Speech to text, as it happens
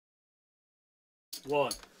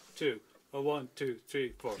1, 2, 1, 2,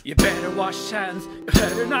 3, 4. You better wash hands, you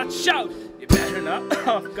better not shout, you better not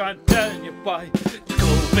God telling you why. The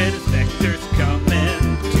COVID inspector's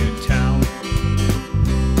coming to town.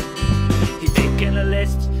 He's making a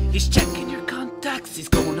list, he's checking your contacts, he's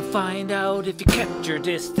going to find out if you kept your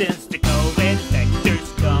distance. The COVID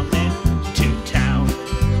inspector's coming to town.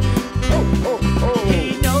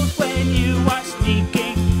 He knows when you are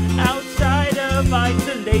sneaking outside of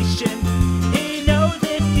isolation. He knows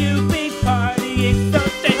if you've been partying, so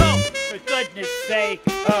stay home for goodness sake.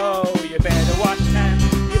 Oh, you better wash hands,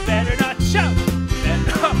 you better not shout, you better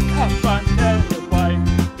not cough on the wine.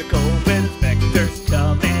 The COVID inspector's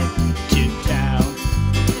coming to town.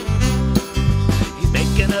 He's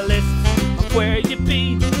making a list of where you've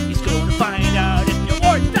been. He's going to find out if you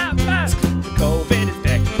wore that mask. The COVID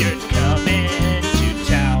inspector's coming to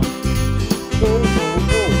town. He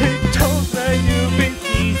knows where you've been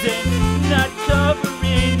sneezing, not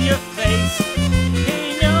covering your face.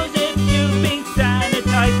 He knows if you've been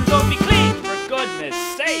sanitizing, so be clean for goodness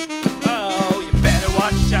sake. Oh, you better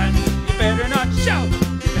wash hands, you better not shout,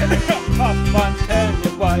 you better not cough on telling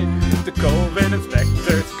you why. The COVID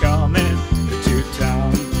inspector's coming to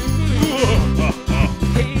town.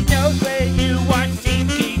 He knows where you are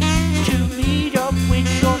seeking to meet up with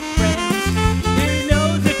your friends. He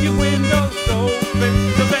knows if your window's open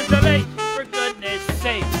to ventilate, for goodness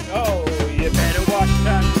sake. Oh, you better wash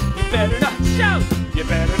hands, you better not shout, you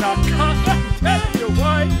better not cough. I'm telling you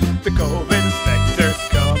why. The COVID inspector's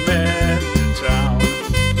coming to town.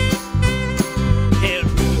 He'll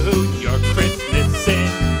ruin your Christmas in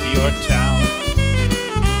your town.